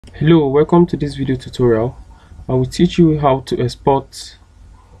Hello, welcome to this video tutorial. I will teach you how to export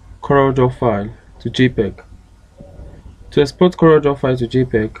CorelDraw file to JPEG. To export CorelDraw file to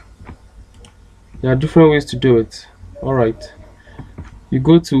JPEG, there are different ways to do it. Alright, you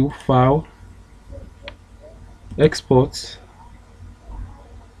go to File, Export,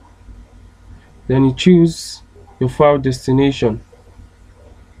 then you choose your file destination,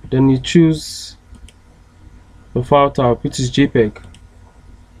 then you choose the file type, which is JPEG.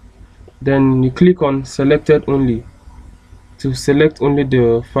 Then you click on Selected Only to select only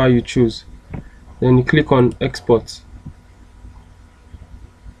the file you choose. Then you click on Export.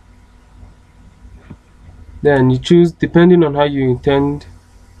 Then you choose, depending on how you intend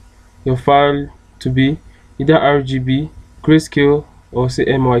your file to be, either RGB, grayscale, or say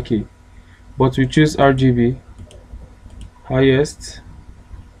MYK. But we choose RGB, highest.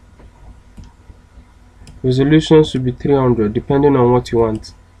 Resolution should be 300 depending on what you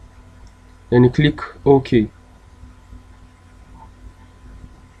want. Then you click OK.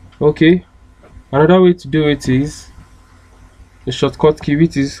 Okay. Another way to do it is the shortcut key,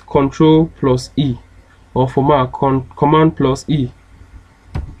 which is Ctrl plus E, or for Mac, Command plus E.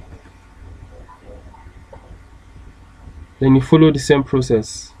 Then you follow the same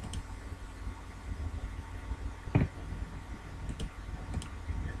process.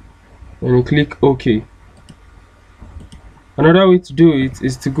 And you click OK. Another way to do it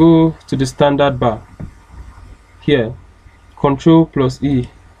is to go to the standard bar here, Ctrl plus E,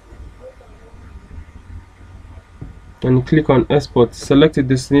 and you click on Export. Select a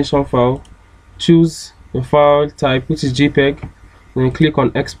destination file, choose the file type, which is JPEG, then you click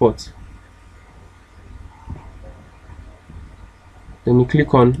on Export. Then you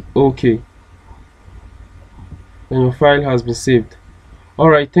click on OK. Then your file has been saved.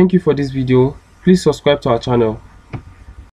 Alright, thank you for this video. Please subscribe to our channel.